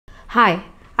Hi,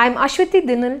 I'm Ashwathy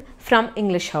Dinil from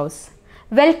English House.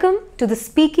 Welcome to the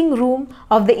speaking room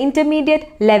of the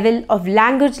intermediate level of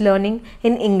language learning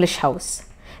in English House.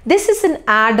 This is an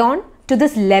add-on to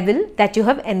this level that you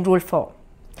have enrolled for.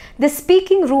 The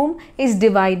speaking room is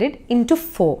divided into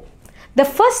 4. The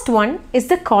first one is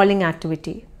the calling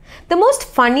activity. The most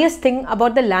funniest thing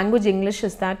about the language English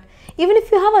is that even if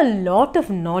you have a lot of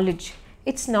knowledge,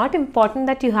 it's not important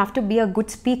that you have to be a good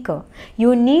speaker.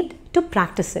 You need to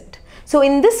practice it. So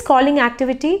in this calling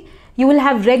activity, you will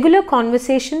have regular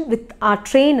conversation with our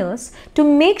trainers to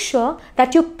make sure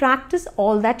that you practice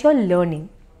all that you're learning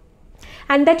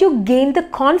and that you gain the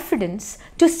confidence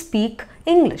to speak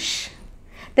English.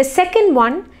 The second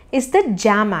one is the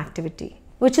jam activity,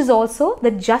 which is also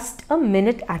the just a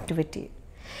minute activity.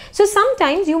 So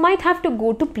sometimes you might have to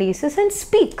go to places and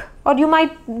speak, or you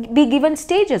might be given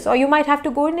stages, or you might have to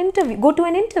go to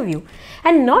an interview,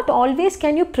 and not always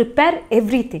can you prepare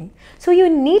everything. So you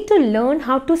need to learn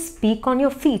how to speak on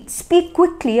your feet, speak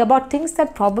quickly about things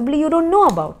that probably you don't know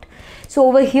about. So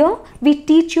over here we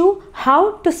teach you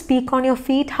how to speak on your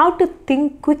feet, how to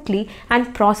think quickly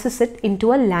and process it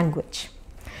into a language.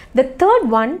 The third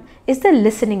one is the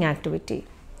listening activity.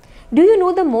 Do you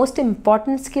know the most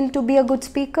important skill to be a good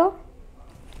speaker?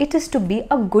 It is to be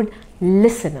a good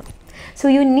listener. So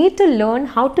you need to learn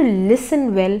how to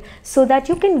listen well so that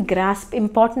you can grasp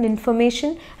important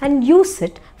information and use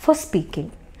it for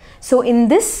speaking. So in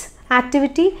this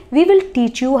activity, we will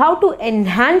teach you how to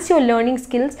enhance your learning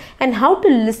skills and how to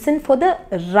listen for the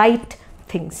right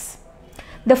things.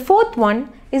 The fourth one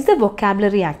is the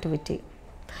vocabulary activity.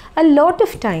 A lot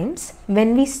of times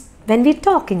when we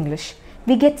talk English,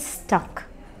 we get stuck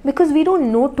because we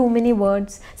don't know too many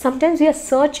words. Sometimes we are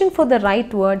searching for the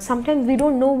right word. Sometimes we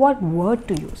don't know what word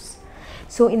to use.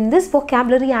 So in this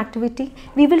vocabulary activity,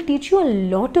 we will teach you a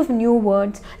lot of new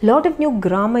words, lot of new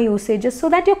grammar usages so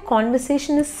that your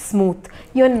conversation is smooth.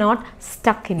 You're not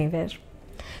stuck anywhere.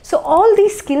 So all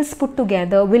these skills put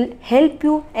together will help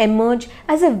you emerge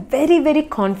as a very, very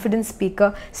confident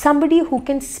speaker, somebody who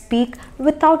can speak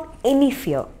without any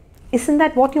fear. Isn't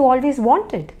that what you always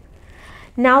wanted?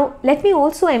 Now, let me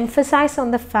also emphasize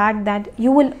on the fact that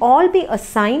you will all be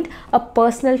assigned a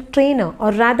personal trainer,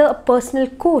 or rather a personal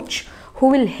coach, who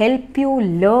will help you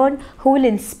learn, who will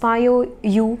inspire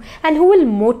you, and who will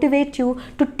motivate you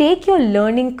to take your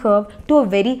learning curve to a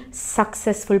very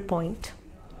successful point.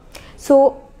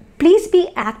 So, please be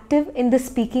active in the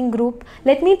speaking group.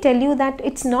 Let me tell you that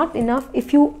it's not enough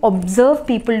if you observe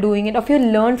people doing it or if you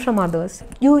learn from others.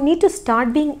 You need to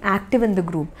start being active in the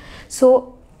group.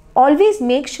 So, always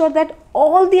make sure that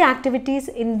all the activities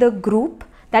in the group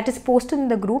that is posted in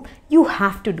the group, you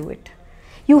have to do it.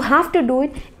 You have to do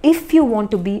it if you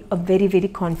want to be a very, very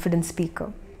confident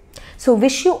speaker. So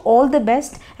wish you all the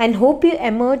best and hope you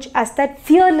emerge as that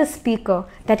fearless speaker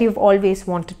that you've always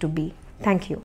wanted to be. Thank you.